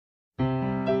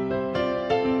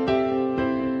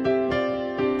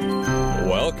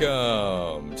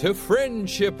Welcome to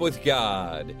Friendship with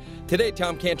God. Today,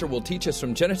 Tom Cantor will teach us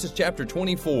from Genesis chapter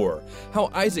 24, how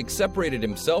Isaac separated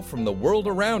himself from the world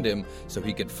around him so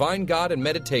he could find God in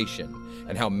meditation,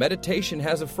 and how meditation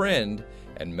has a friend,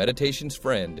 and meditation's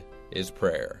friend is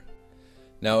prayer.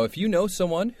 Now, if you know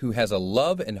someone who has a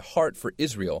love and heart for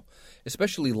Israel,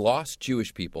 especially lost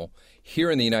Jewish people,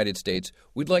 here in the United States,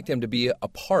 we'd like them to be a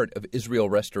part of Israel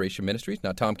Restoration Ministries.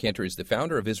 Now, Tom Cantor is the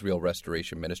founder of Israel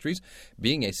Restoration Ministries.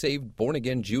 Being a saved,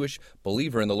 born-again Jewish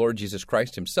believer in the Lord Jesus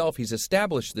Christ himself, he's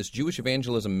established this Jewish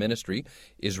evangelism ministry,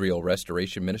 Israel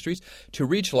Restoration Ministries, to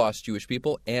reach lost Jewish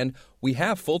people. And we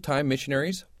have full-time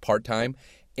missionaries, part-time,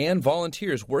 and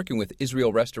volunteers working with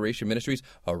Israel Restoration Ministries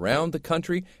around the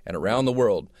country and around the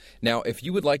world. Now, if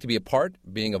you would like to be a part,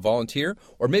 being a volunteer,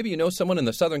 or maybe you know someone in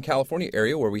the Southern California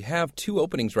area where we have 2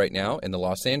 openings right now in the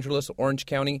Los Angeles, Orange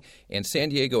County, and San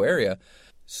Diego area.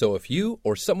 So if you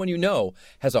or someone you know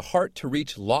has a heart to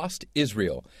reach lost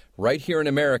Israel right here in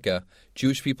America,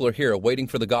 Jewish people are here waiting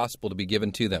for the gospel to be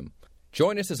given to them.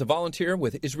 Join us as a volunteer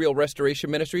with Israel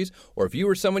Restoration Ministries, or if you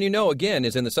or someone you know, again,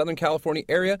 is in the Southern California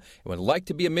area and would like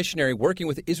to be a missionary working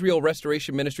with Israel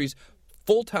Restoration Ministries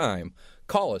full-time,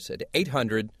 call us at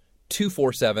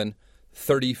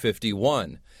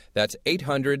 800-247-3051. That's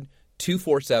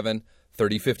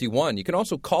 800-247-3051. You can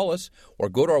also call us or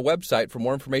go to our website for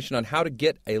more information on how to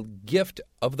get a gift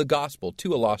of the gospel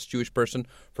to a lost Jewish person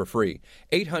for free.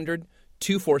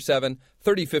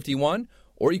 800-247-3051.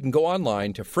 Or you can go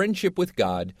online to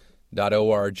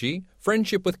friendshipwithgod.org,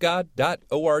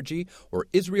 friendshipwithgod.org, or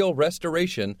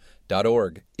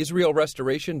israelrestoration.org,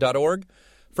 israelrestoration.org,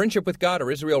 Friendship with God, or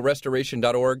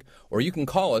israelrestoration.org, or you can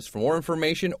call us for more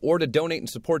information or to donate and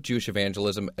support Jewish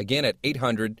evangelism, again at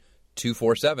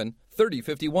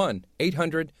 800-247-3051,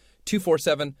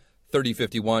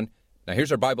 800-247-3051. Now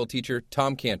here's our Bible teacher,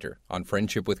 Tom Cantor, on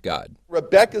Friendship with God.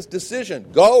 Rebekah's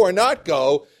decision, go or not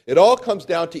go, it all comes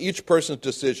down to each person's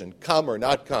decision, come or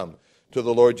not come to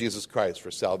the Lord Jesus Christ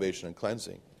for salvation and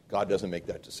cleansing. God doesn't make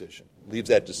that decision. Leaves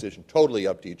that decision totally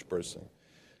up to each person.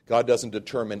 God doesn't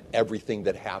determine everything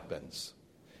that happens.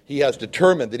 He has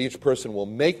determined that each person will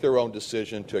make their own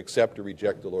decision to accept or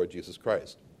reject the Lord Jesus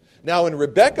Christ. Now, in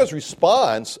Rebekah's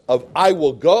response of, I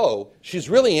will go,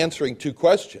 she's really answering 2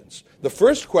 questions. The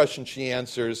first question she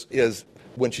answers is,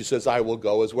 when she says, I will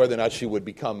go, is whether or not she would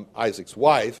become Isaac's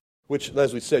wife, which,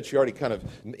 as we said, she already kind of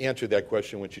answered that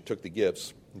question when she took the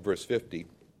gifts in verse 50.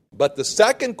 But the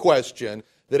second question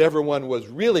that everyone was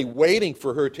really waiting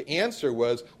for her to answer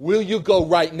was, will you go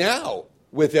right now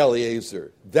with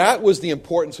Eliezer? That was the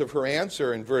importance of her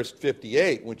answer in verse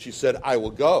 58 when she said, I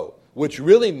will go, which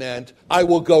really meant, I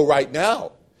will go right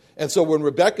now. And so when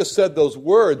Rebekah said those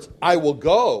words, I will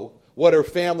go, what her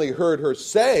family heard her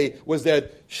say was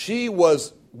that she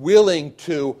was willing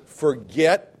to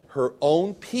forget her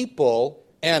own people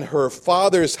and her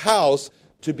father's house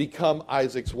to become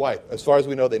Isaac's wife. As far as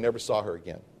we know, they never saw her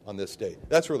again on this date.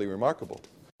 That's really remarkable,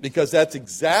 because that's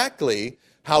exactly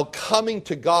how coming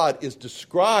to God is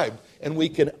described, and we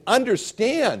can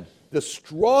understand the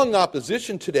strong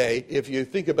opposition today, if you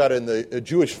think about it in the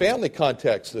Jewish family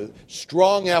context, the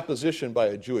strong opposition by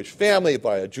a Jewish family,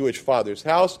 by a Jewish father's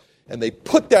house, and they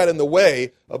put that in the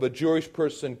way of a Jewish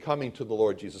person coming to the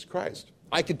Lord Jesus Christ.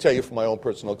 I can tell you from my own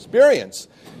personal experience,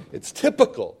 it's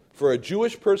typical for a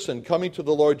Jewish person coming to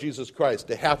the Lord Jesus Christ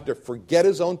to have to forget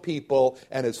his own people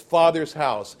and his father's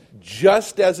house,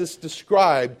 just as it's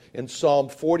described in Psalm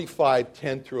 45,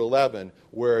 10 through 11,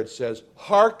 where it says,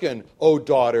 Hearken, O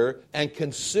daughter, and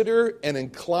consider and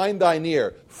incline thine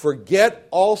ear. Forget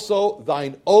also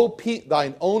thine own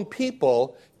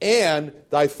people and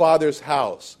thy father's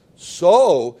house.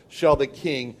 So shall the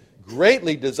king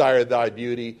greatly desire thy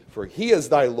beauty, for he is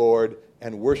thy Lord,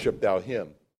 and worship thou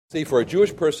him. See, for a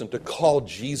Jewish person to call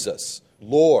Jesus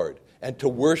Lord and to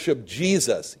worship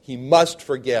Jesus, he must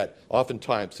forget,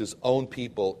 oftentimes, his own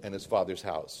people and his father's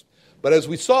house. But as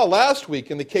we saw last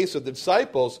week in the case of the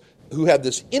disciples who had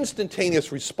this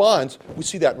instantaneous response, we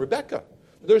see that in Rebekah.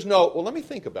 There's no, well, let me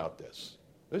think about this.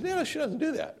 She doesn't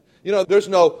do that. There's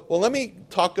no, well, let me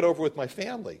talk it over with my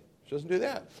family. She doesn't do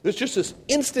that. There's just this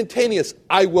instantaneous,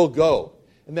 I will go.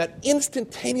 And that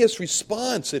instantaneous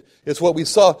response is what we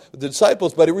saw with the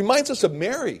disciples, but it reminds us of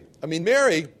Mary.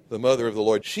 Mary, the mother of the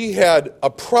Lord, she had a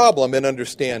problem in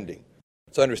understanding.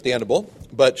 It's understandable,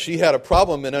 but she had a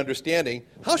problem in understanding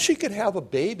how she could have a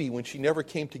baby when she never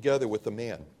came together with a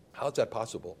man. How is that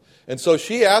possible? And so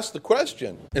she asked the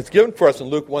question. It's given for us in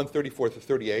Luke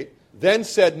 1:34-38. Then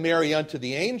said Mary unto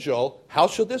the angel, How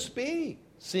shall this be,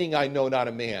 seeing I know not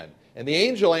a man? And the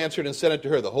angel answered and said unto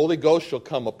her, the Holy Ghost shall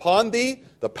come upon thee,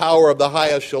 the power of the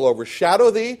highest shall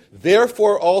overshadow thee.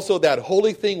 Therefore also that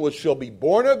holy thing which shall be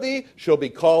born of thee shall be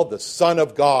called the Son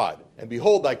of God. And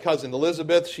behold, thy cousin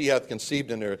Elizabeth, she hath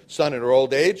conceived in her son in her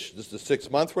old age. This is the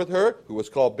 6th month with her, who was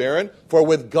called barren. For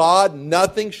with God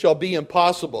nothing shall be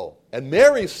impossible. And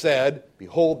Mary said,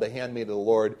 behold, the handmaid of the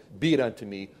Lord, be it unto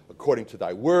me according to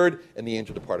thy word. And the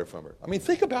angel departed from her. I mean,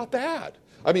 think about that.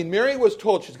 I mean, Mary was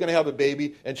told she's going to have a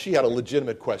baby, and she had a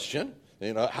legitimate question.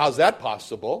 How's that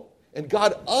possible? And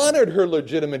God honored her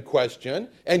legitimate question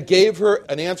and gave her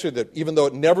an answer that, even though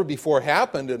it never before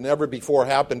happened,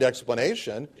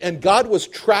 explanation. And God was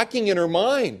tracking in her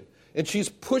mind. And she's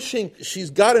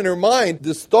got in her mind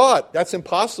this thought, that's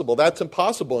impossible.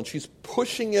 And she's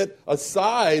pushing it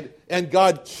aside, and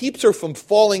God keeps her from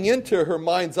falling into her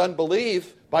mind's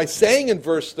unbelief by saying in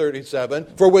verse 37,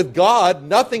 for with God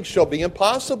nothing shall be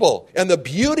impossible. And the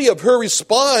beauty of her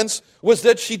response was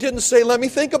that she didn't say, let me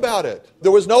think about it.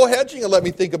 There was no hedging of let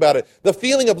me think about it. The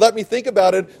feeling of let me think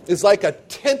about it is like a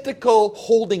tentacle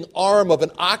holding arm of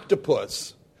an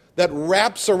octopus that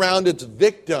wraps around its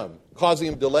victim, causing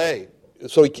him delay.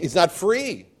 So he's not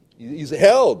free. He's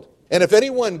held. And if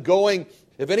anyone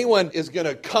is going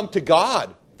to come to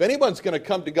God,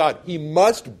 he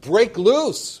must break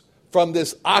loose from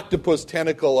this octopus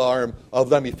tentacle arm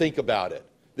of let me think about it.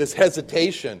 This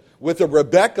hesitation with a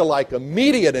Rebecca-like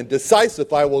immediate and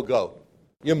decisive, I will go.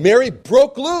 Mary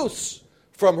broke loose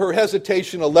from her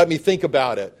hesitation of let me think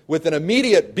about it with an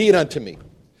immediate be it unto me.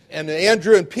 And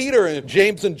Andrew and Peter and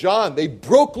James and John, they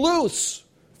broke loose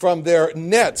from their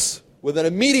nets with an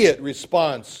immediate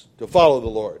response to follow the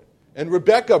Lord. And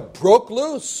Rebecca broke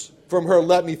loose from her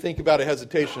let me think about it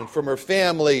hesitation, from her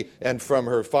family and from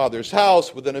her father's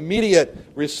house with an immediate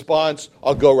response,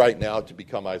 I'll go right now to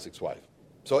become Isaac's wife.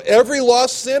 So every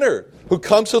lost sinner who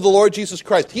comes to the Lord Jesus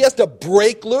Christ, he has to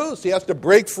break loose. He has to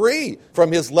break free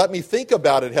from his let me think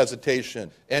about it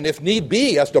hesitation. And if need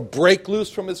be, he has to break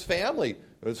loose from his family,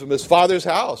 from his father's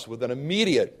house with an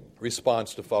immediate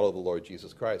response to follow the Lord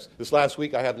Jesus Christ. This last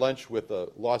week I had lunch with a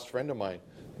lost friend of mine,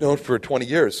 known for 20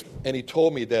 years, and he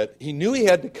told me that he knew he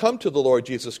had to come to the Lord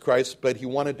Jesus Christ, but he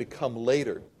wanted to come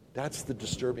later. That's the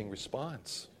disturbing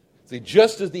response. See,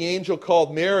 just as the angel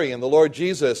called Mary and the Lord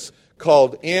Jesus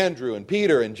called Andrew and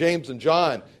Peter and James and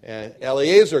John, and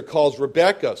Eliezer calls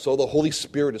Rebecca, so the Holy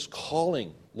Spirit is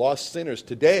calling lost sinners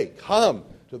today, come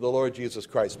to the Lord Jesus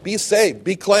Christ. Be saved,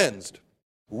 be cleansed.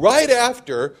 Right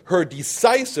after her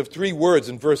decisive 3 words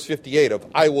in verse 58 of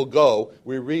I will go,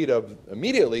 we read of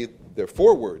immediately there are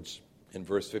 4 words in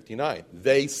verse 59.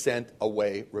 They sent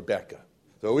away Rebekah.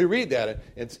 So we read that, and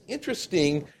it's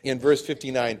interesting in verse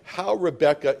 59 how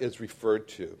Rebekah is referred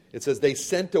to. It says they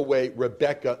sent away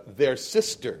Rebekah, their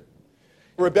sister.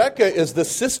 Rebekah is the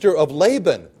sister of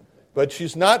Laban, but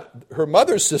she's not her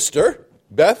mother's sister,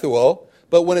 Bethuel.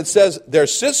 But when it says their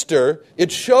sister,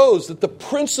 it shows that the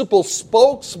principal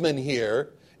spokesman here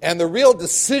and the real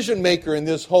decision maker in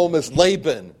this home is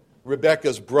Laban,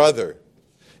 Rebekah's brother.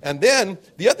 And then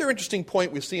the other interesting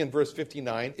point we see in verse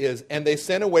 59 is, and they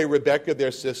sent away Rebekah,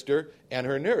 their sister, and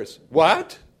her nurse.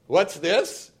 What? What's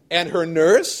this? And her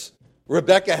nurse?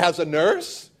 Rebekah has a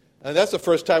nurse? And that's the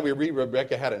first time we read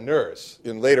Rebekah had a nurse.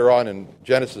 And later on in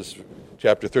Genesis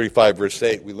chapter 35, verse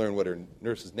 8, we learn what her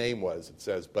nurse's name was. It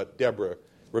says, but Deborah,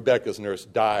 Rebekah's nurse,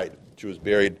 died. She was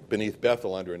buried beneath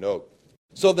Bethel under an oak.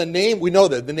 So the name, we know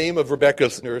that the name of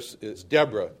Rebekah's nurse is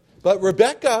Deborah. But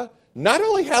Rebekah not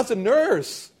only has a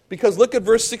nurse, because look at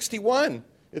verse 61.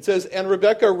 It says, and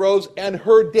Rebekah arose and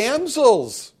her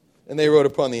damsels, and they rode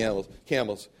upon the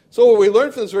camels. So what we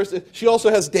learn from this verse is she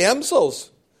also has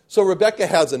damsels. So Rebekah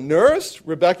has a nurse.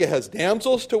 Rebekah has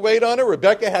damsels to wait on her.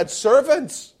 Rebekah had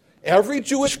servants. Every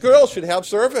Jewish girl should have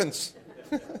servants.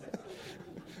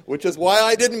 Which is why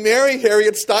I didn't marry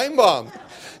Harriet Steinbaum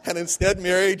and instead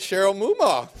married Cheryl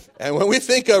Mumma. And when we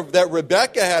think of that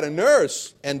Rebekah had a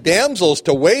nurse and damsels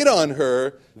to wait on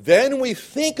her, then we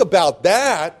think about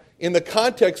that in the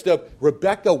context of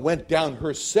Rebekah went down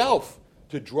herself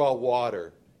to draw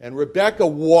water. And Rebekah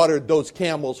watered those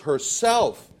camels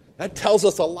herself. That tells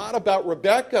us a lot about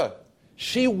Rebekah.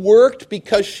 She worked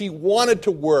because she wanted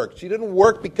to work. She didn't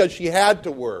work because she had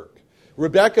to work.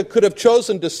 Rebekah could have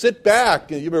chosen to sit back.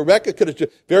 Rebekah could have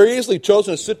very easily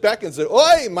chosen to sit back and say,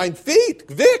 oi, mein feet,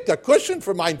 Vic, a cushion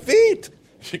for mein feet.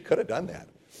 She could have done that.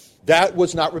 That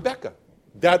was not Rebekah.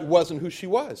 That wasn't who she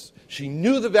was. She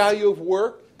knew the value of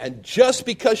work, and just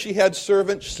because she had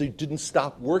servants, she didn't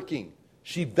stop working.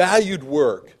 She valued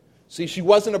work. See, she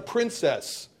wasn't a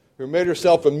princess who made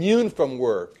herself immune from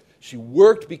work. She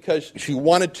worked because she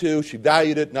wanted to. She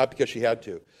valued it, not because she had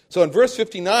to. So in verse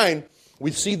 59,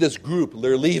 we see this group,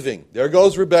 they're leaving. There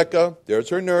goes Rebekah, there's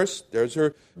her nurse, there's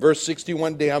her verse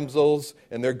 61 damsels,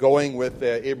 and they're going with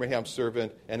Abraham's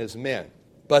servant and his men.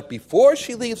 But before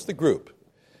she leaves the group,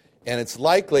 and it's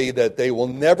likely that they will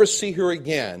never see her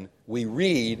again, we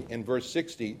read in verse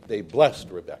 60, they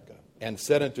blessed Rebekah and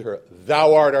said unto her,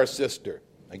 Thou art our sister.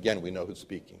 Again, we know who's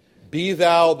speaking. Be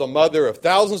thou the mother of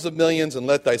thousands of millions, and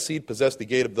let thy seed possess the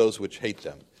gate of those which hate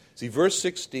them. See, verse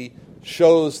 60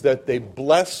 shows that they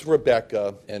bless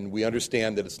Rebekah, and we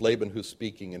understand that it's Laban who's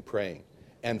speaking and praying.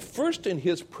 And first in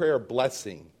his prayer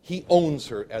blessing, he owns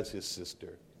her as his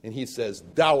sister. And he says,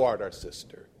 Thou art our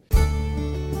sister.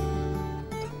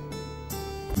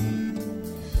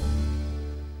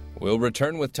 We'll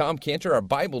return with Tom Cantor, our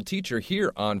Bible teacher,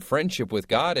 here on Friendship with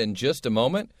God in just a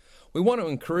moment. We want to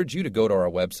encourage you to go to our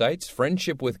websites,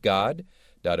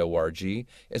 friendshipwithgod.org,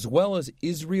 as well as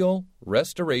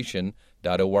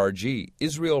israelrestoration.org,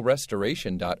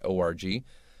 israelrestoration.org.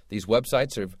 These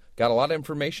websites have got a lot of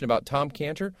information about Tom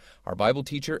Cantor, our Bible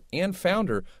teacher and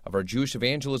founder of our Jewish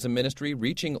evangelism ministry,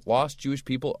 reaching lost Jewish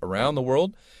people around the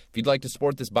world. If you'd like to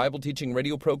support this Bible teaching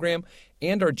radio program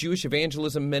and our Jewish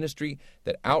evangelism ministry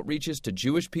that outreaches to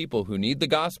Jewish people who need the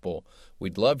gospel,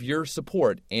 we'd love your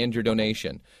support and your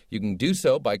donation. You can do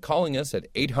so by calling us at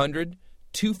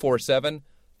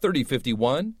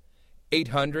 800-247-3051,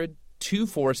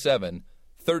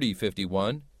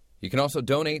 800-247-3051. You can also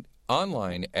donate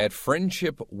online at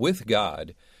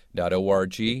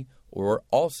friendshipwithgod.org or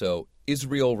also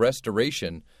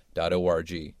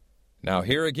israelrestoration.org. Now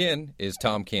here again is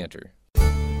Tom Cantor.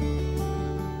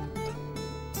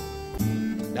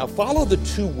 Now follow the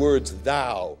two words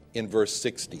thou in verse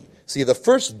 60. See, the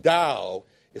first thou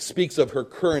speaks of her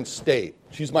current state.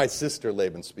 She's my sister,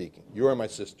 Laban speaking. You are my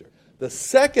sister. The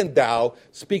second thou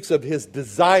speaks of his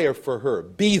desire for her.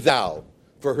 Be thou,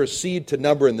 for her seed to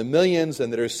number in the millions,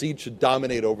 and that her seed should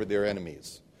dominate over their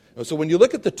enemies. And so when you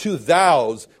look at the two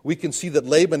thous, we can see that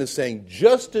Laban is saying,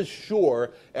 just as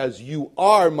sure as you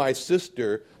are my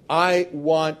sister, I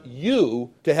want you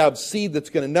to have seed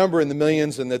that's going to number in the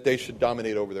millions and that they should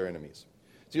dominate over their enemies.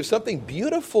 So there's something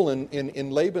beautiful in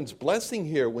Laban's blessing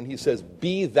here when he says,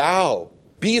 be thou.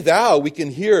 Be thou, we can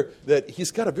hear that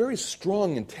he's got a very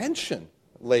strong intention,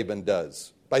 Laban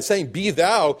does. By saying, be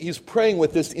thou, he's praying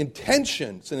with this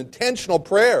intention. It's an intentional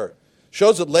prayer.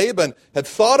 Shows that Laban had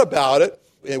thought about it,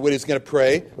 and what he's going to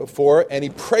pray for, and he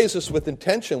prays this with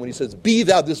intention when he says, be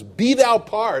thou. This be thou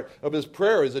part of his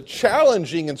prayer is a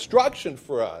challenging instruction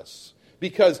for us,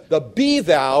 because the be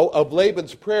thou of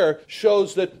Laban's prayer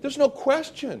shows that there's no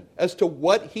question as to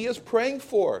what he is praying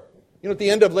for. You know, at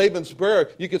the end of Laban's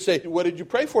prayer, you could say, what did you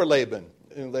pray for, Laban?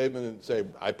 And Laban would say,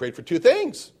 I prayed for two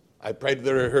things. I prayed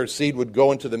that her seed would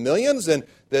go into the millions and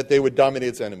that they would dominate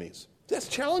its enemies. That's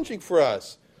challenging for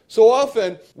us. So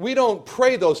often, we don't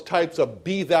pray those types of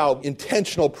be thou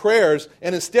intentional prayers,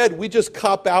 and instead we just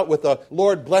cop out with a,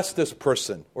 Lord, bless this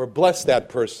person, or bless that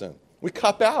person. We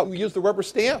cop out. We use the rubber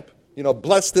stamp. You know,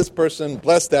 bless this person,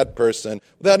 bless that person,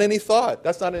 without any thought.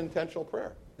 That's not an intentional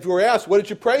prayer. If you were asked, what did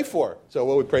you pray for? So,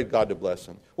 well, we prayed God to bless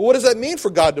him. Well, what does that mean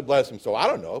for God to bless him? So, I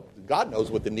don't know. God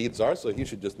knows what the needs are, so he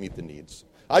should just meet the needs.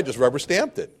 I just rubber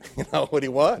stamped it. You know, what do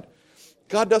you want?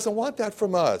 God doesn't want that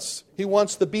from us. He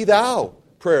wants the be thou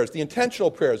prayers, the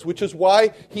intentional prayers, which is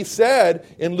why he said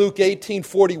in Luke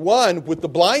 18:41 with the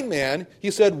blind man,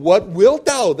 he said, what wilt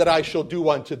thou that I shall do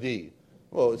unto thee?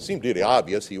 Well, it seemed really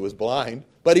obvious he was blind,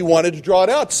 but he wanted to draw it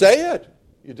out. Say it.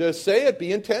 You just say it.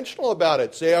 Be intentional about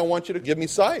it. Say, I want you to give me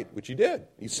sight, which he did.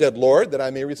 He said, Lord, that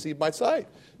I may receive my sight.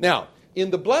 Now, in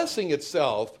the blessing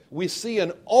itself, we see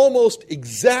an almost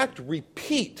exact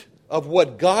repeat of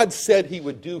what God said he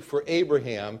would do for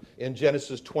Abraham in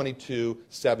Genesis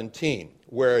 22:17,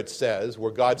 where it says,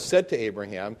 where God said to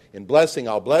Abraham, in blessing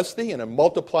I'll bless thee, and in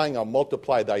multiplying I'll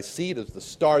multiply thy seed as the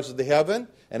stars of the heaven,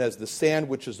 and as the sand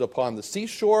which is upon the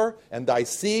seashore, and thy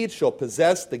seed shall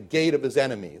possess the gate of his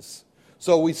enemies.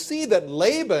 So we see that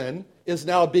Laban is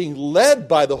now being led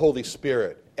by the Holy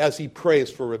Spirit as he prays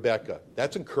for Rebekah.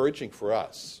 That's encouraging for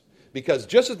us. Because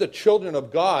just as the children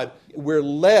of God, we're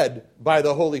led by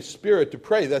the Holy Spirit to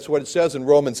pray. That's what it says in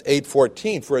Romans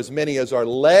 8:14. For as many as are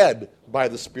led by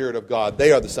the Spirit of God,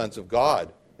 they are the sons of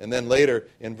God. And then later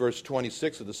in verse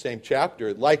 26 of the same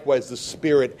chapter, likewise the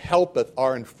Spirit helpeth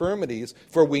our infirmities,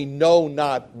 for we know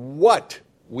not what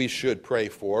we should pray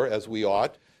for as we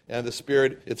ought. And the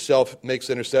Spirit itself makes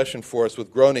intercession for us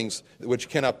with groanings which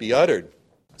cannot be uttered.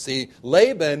 See,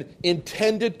 Laban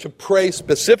intended to pray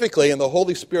specifically, and the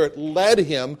Holy Spirit led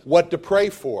him what to pray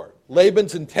for.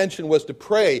 Laban's intention was to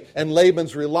pray, and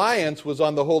Laban's reliance was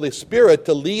on the Holy Spirit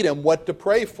to lead him what to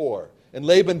pray for. And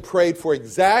Laban prayed for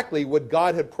exactly what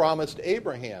God had promised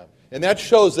Abraham. And that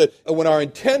shows that when our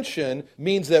intention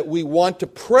means that we want to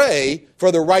pray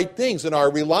for the right things, and our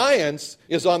reliance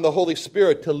is on the Holy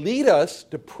Spirit to lead us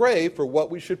to pray for what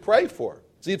we should pray for.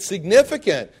 See, it's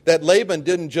significant that Laban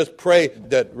didn't just pray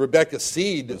that Rebekah's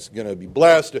seed is going to be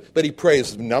blessed, but he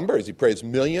prays numbers, he prays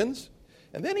millions.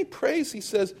 And then he prays, he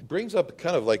says, brings up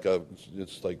kind of like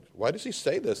it's like, why does he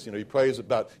say this? He prays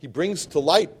about, he brings to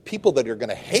light people that are going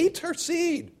to hate her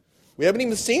seed. We haven't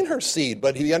even seen her seed,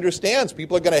 but he understands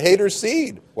people are going to hate her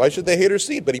seed. Why should they hate her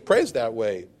seed? But he prays that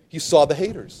way. He saw the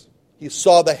haters. He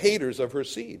saw the haters of her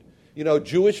seed.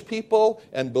 Jewish people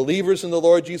and believers in the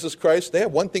Lord Jesus Christ, they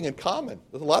have one thing in common.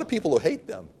 There's a lot of people who hate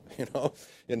them.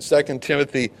 In 2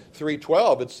 Timothy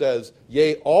 3:12, it says,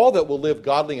 "Yea, all that will live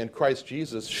godly in Christ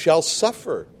Jesus shall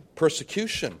suffer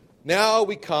persecution." Now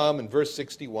we come in verse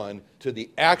 61 to the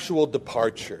actual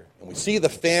departure. And we see the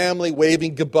family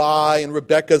waving goodbye, and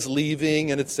Rebekah's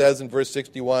leaving. And it says in verse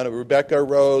 61, Rebekah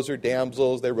arose, her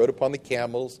damsels, they rode upon the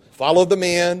camels, followed the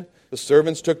man. The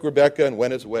servants took Rebekah and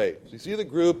went his way. So you see the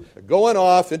group going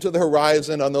off into the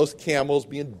horizon on those camels,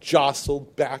 being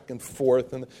jostled back and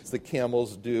forth, and as the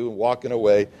camels do, walking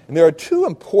away. And there are two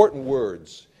important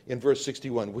words in verse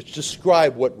 61 which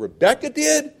describe what Rebekah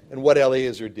did and what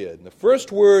Eliezer did. And the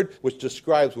first word which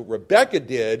describes what Rebekah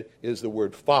did is the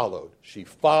word followed. She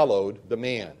followed the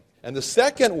man. And the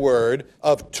second word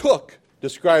of took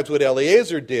describes what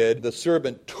Eliezer did. The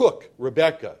servant took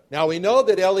Rebekah. Now we know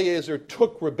that Eliezer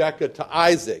took Rebekah to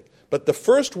Isaac, but the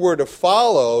first word of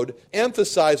followed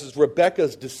emphasizes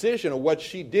Rebekah's decision of what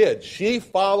she did. She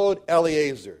followed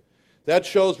Eliezer. That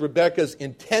shows Rebekah's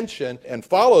intention and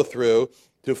follow-through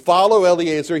to follow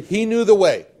Eliezer. He knew the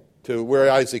way to where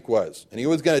Isaac was, and he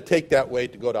was going to take that way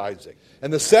to go to Isaac.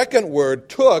 And the second word,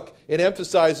 took, it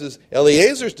emphasizes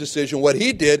Eliezer's decision. What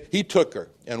he did, he took her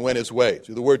and went his way.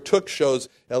 So the word took shows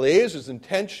Eliezer's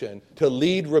intention to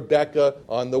lead Rebekah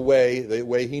on the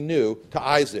way he knew, to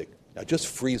Isaac. Now just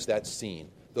freeze that scene,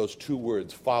 those two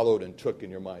words, followed and took,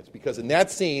 in your minds. Because in that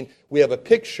scene, we have a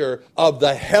picture of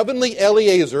the heavenly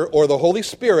Eliezer, or the Holy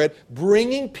Spirit,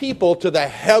 bringing people to the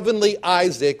heavenly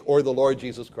Isaac, or the Lord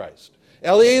Jesus Christ.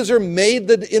 Eliezer made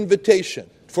the invitation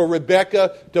for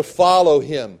Rebekah to follow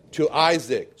him to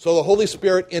Isaac. So the Holy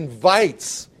Spirit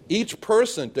invites each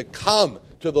person to come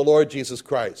to the Lord Jesus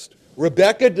Christ.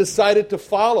 Rebekah decided to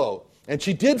follow, and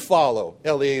she did follow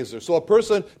Eliezer. So a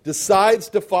person decides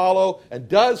to follow and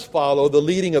does follow the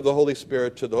leading of the Holy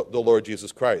Spirit to the Lord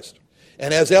Jesus Christ.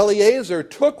 And as Eliezer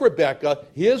took Rebekah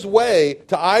his way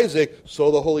to Isaac,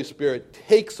 so the Holy Spirit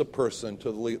takes a person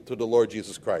to the Lord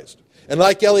Jesus Christ. And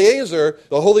like Eliezer,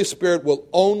 the Holy Spirit will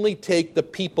only take the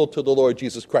people to the Lord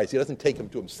Jesus Christ. He doesn't take them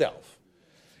to himself.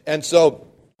 And so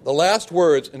the last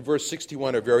words in verse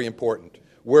 61 are very important,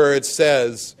 where it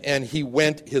says, and he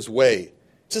went his way.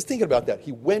 Just thinking about that.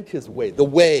 He went his way, the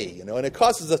way, and it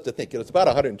causes us to think. It's about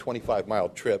a 125-mile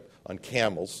trip on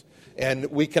camels. And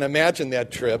we can imagine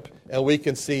that trip, and we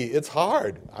can see it's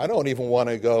hard. I don't even want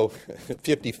to go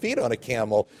 50 feet on a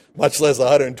camel, much less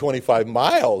 125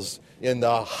 miles in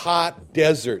the hot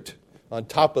desert on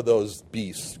top of those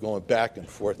beasts going back and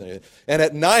forth. And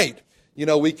at night,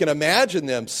 we can imagine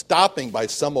them stopping by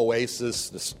some oasis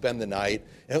to spend the night.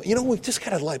 And, we just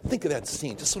got to think of that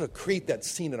scene, just sort of create that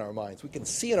scene in our minds. We can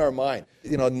see in our mind,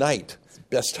 night,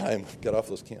 best time to get off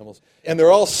those camels. And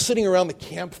they're all sitting around the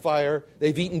campfire.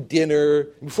 They've eaten dinner.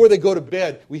 And before they go to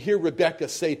bed, we hear Rebekah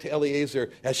say to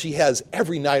Eliezer, as she has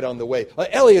every night on the way,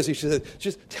 Eliezer, she says,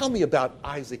 just tell me about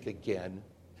Isaac again.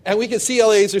 And we can see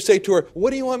Eliezer say to her, what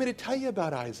do you want me to tell you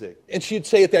about Isaac? And she'd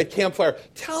say at that campfire,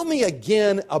 tell me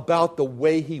again about the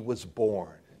way he was born.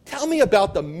 Tell me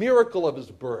about the miracle of his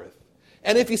birth.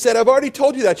 And if he said, I've already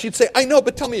told you that, she'd say, I know,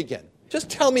 but tell me again. Just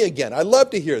tell me again. I'd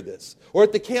love to hear this. Or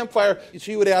at the campfire,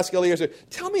 she would ask Eliezer,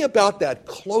 tell me about that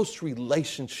close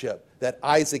relationship that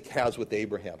Isaac has with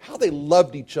Abraham. How they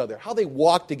loved each other, how they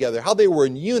walked together, how they were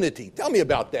in unity. Tell me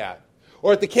about that.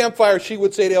 Or at the campfire, she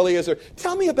would say to Eliezer,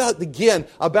 tell me about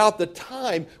the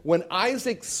time when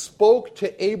Isaac spoke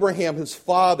to Abraham, his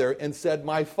father, and said,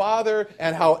 my father,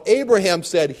 and how Abraham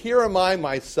said, here am I,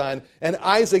 my son. And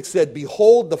Isaac said,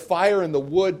 behold the fire and the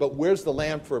wood, but where's the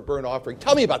lamb for a burnt offering?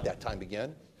 Tell me about that time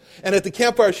again. And at the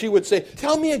campfire, she would say,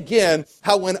 tell me again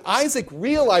how when Isaac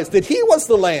realized that he was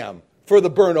the lamb for the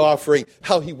burnt offering,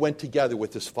 how he went together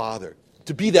with his father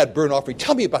to be that burnt offering.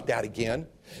 Tell me about that again.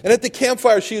 And at the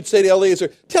campfire, she would say to Eliezer,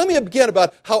 tell me again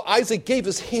about how Isaac gave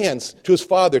his hands to his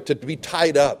father to be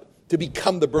tied up, to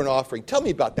become the burnt offering. Tell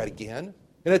me about that again.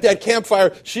 And at that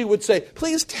campfire, she would say,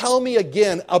 please tell me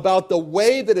again about the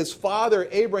way that his father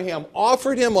Abraham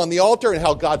offered him on the altar and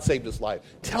how God saved his life.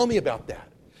 Tell me about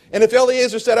that. And if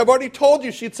Eliezer said, I've already told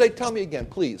you, she'd say, tell me again,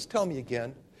 please, tell me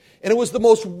again. And it was the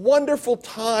most wonderful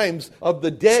times of the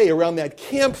day around that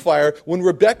campfire when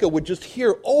Rebekah would just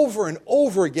hear over and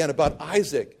over again about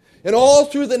Isaac. And all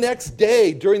through the next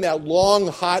day, during that long,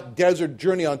 hot desert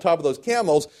journey on top of those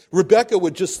camels, Rebekah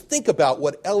would just think about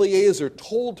what Eliezer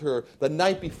told her the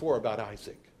night before about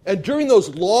Isaac. And during those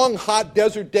long, hot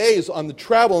desert days on the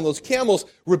travel on those camels,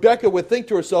 Rebekah would think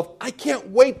to herself, I can't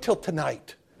wait till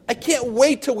tonight. I can't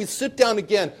wait till we sit down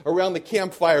again around the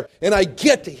campfire and I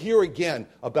get to hear again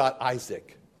about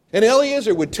Isaac. And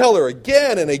Eliezer would tell her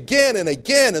again and again and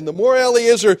again. And the more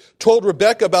Eliezer told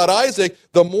Rebekah about Isaac,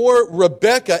 the more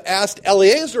Rebekah asked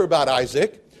Eliezer about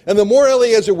Isaac. And the more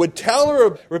Eliezer would tell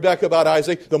her Rebekah about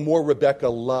Isaac, the more Rebekah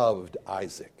loved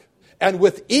Isaac. And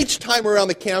with each time around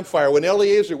the campfire, when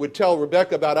Eliezer would tell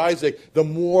Rebekah about Isaac, the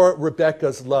more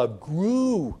Rebekah's love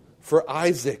grew for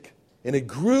Isaac. And it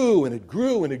grew and it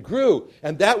grew and it grew.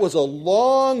 And that was a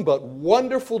long but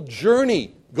wonderful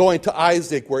journey going to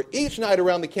Isaac, where each night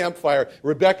around the campfire,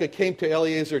 Rebekah came to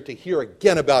Eliezer to hear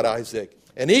again about Isaac.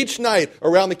 And each night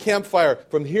around the campfire,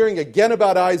 from hearing again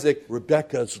about Isaac,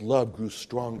 Rebekah's love grew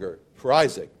stronger for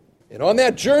Isaac. And on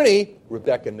that journey,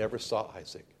 Rebekah never saw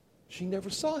Isaac. She never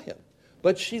saw him.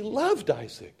 But she loved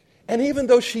Isaac. And even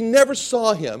though she never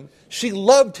saw him, she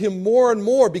loved him more and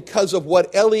more because of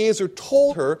what Eliezer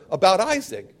told her about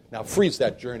Isaac. Now freeze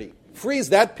that journey. Freeze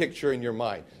that picture in your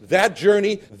mind. That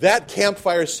journey, that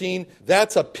campfire scene,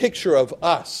 that's a picture of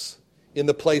us in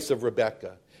the place of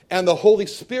Rebekah. And the Holy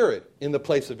Spirit in the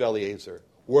place of Eliezer.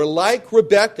 We're like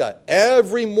Rebekah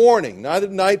every morning, not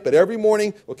at night, but every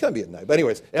morning. Well, it can be at night, but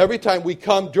anyways, every time we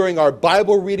come during our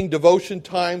Bible reading devotion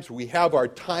times, we have our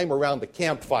time around the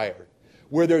campfire,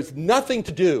 where there's nothing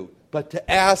to do but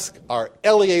to ask our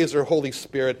Eliezer Holy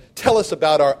Spirit, tell us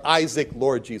about our Isaac,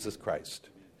 Lord Jesus Christ.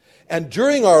 And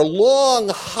during our long,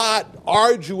 hot,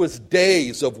 arduous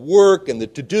days of work and the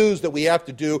to-dos that we have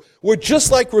to do, we're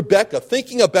just like Rebekah,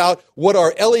 thinking about what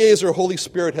our Eliezer Holy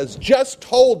Spirit has just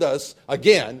told us,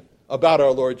 again, about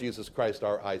our Lord Jesus Christ,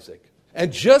 our Isaac.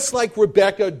 And just like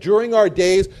Rebekah, during our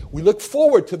days, we look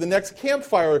forward to the next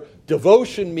campfire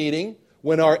devotion meeting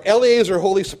when our Eliezer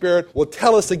Holy Spirit will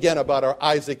tell us again about our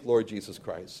Isaac, Lord Jesus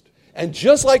Christ. And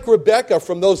just like Rebekah,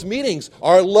 from those meetings,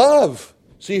 our love,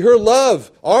 see, her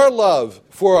love, our love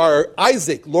for our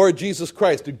Isaac, Lord Jesus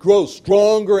Christ, it grows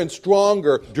stronger and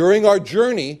stronger during our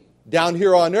journey down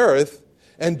here on earth.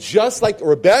 And just like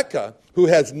Rebekah, who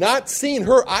has not seen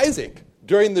her Isaac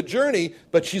during the journey,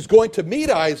 but she's going to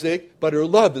meet Isaac, but her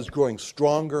love is growing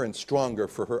stronger and stronger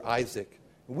for her Isaac.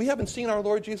 We haven't seen our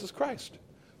Lord Jesus Christ.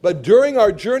 But during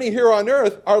our journey here on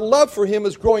earth, our love for him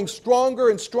is growing stronger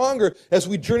and stronger as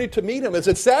we journey to meet him. As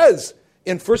it says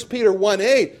in 1 Peter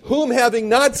 1:8, whom having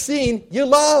not seen, you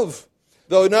love.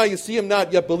 Though now you see him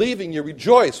not yet believing, you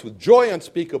rejoice with joy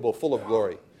unspeakable, full of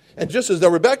glory. And just as the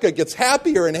Rebekah gets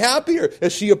happier and happier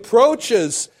as she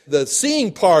approaches the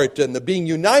seeing part and the being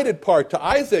united part to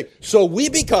Isaac, so we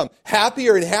become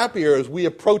happier and happier as we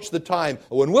approach the time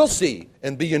when we'll see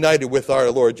and be united with our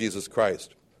Lord Jesus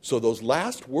Christ. So those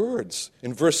last words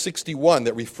in verse 61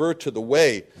 that refer to the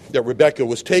way that Rebekah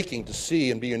was taking to see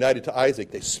and be united to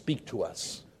Isaac, they speak to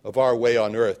us of our way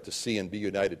on earth to see and be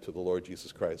united to the Lord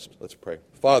Jesus Christ. Let's pray.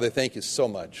 Father, thank you so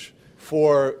much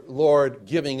for, Lord,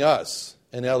 giving us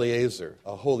an Eliezer,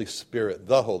 a Holy Spirit,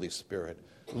 the Holy Spirit,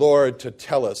 Lord, to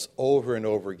tell us over and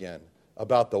over again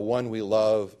about the one we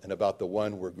love and about the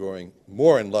one we're growing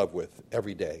more in love with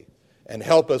every day. And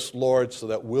help us, Lord, so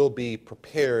that we'll be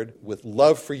prepared with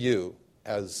love for you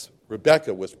as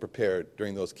Rebekah was prepared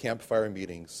during those campfire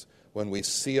meetings when we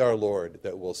see our Lord,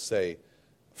 that we'll say,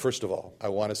 first of all, I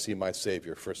want to see my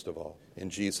Savior, first of all. In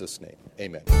Jesus' name,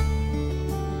 amen.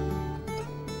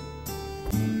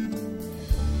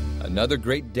 Another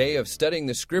great day of studying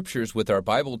the Scriptures with our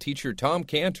Bible teacher, Tom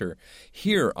Cantor,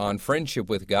 here on Friendship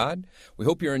with God. We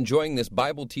hope you're enjoying this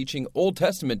Bible teaching, Old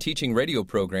Testament teaching radio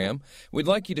program. We'd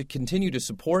like you to continue to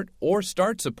support or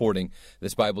start supporting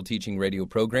this Bible teaching radio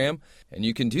program, and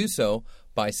you can do so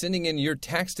by sending in your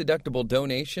tax-deductible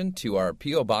donation to our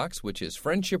P.O. Box, which is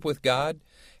Friendship with God,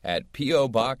 at P.O.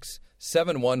 Box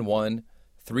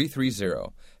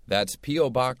 711330. That's P.O.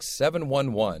 Box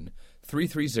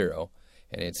 711330.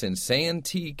 And it's in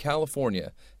Santee,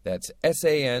 California. That's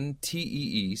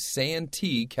Santee,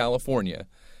 Santee, California,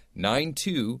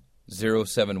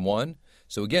 92071.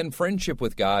 So again, Friendship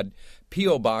with God,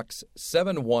 P.O. Box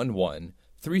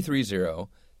 711330,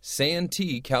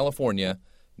 Santee, California,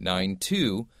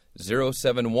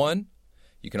 92071.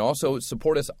 You can also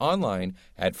support us online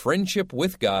at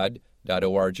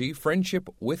friendshipwithgod.org,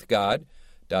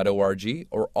 friendshipwithgod.org,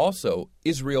 or also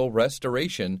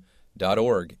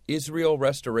israelrestoration.org,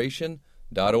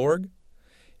 israelrestoration.org.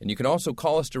 And you can also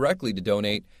call us directly to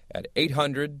donate at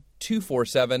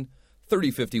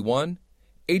 800-247-3051,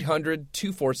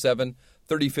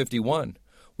 800-247-3051.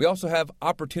 We also have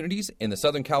opportunities in the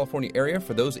Southern California area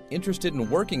for those interested in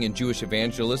working in Jewish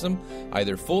evangelism,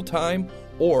 either full-time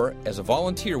or as a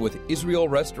volunteer with Israel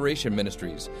Restoration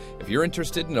Ministries. If you're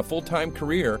interested in a full-time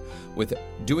career with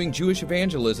doing Jewish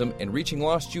evangelism and reaching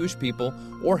lost Jewish people,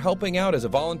 or helping out as a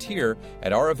volunteer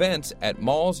at our events at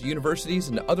malls, universities,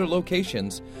 and other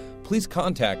locations, please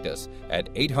contact us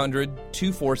at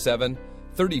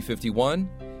 800-247-3051,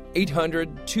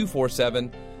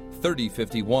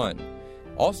 800-247-3051.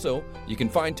 Also, you can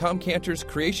find Tom Cantor's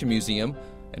Creation Museum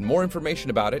and more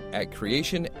information about it at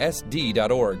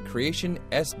creationsd.org,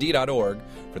 creationsd.org,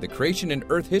 for the Creation and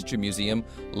Earth History Museum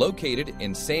located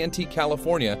in Santee,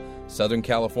 California, Southern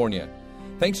California.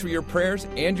 Thanks for your prayers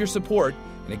and your support.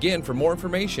 And again, for more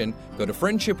information, go to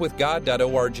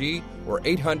friendshipwithgod.org or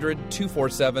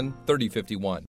 800-247-3051.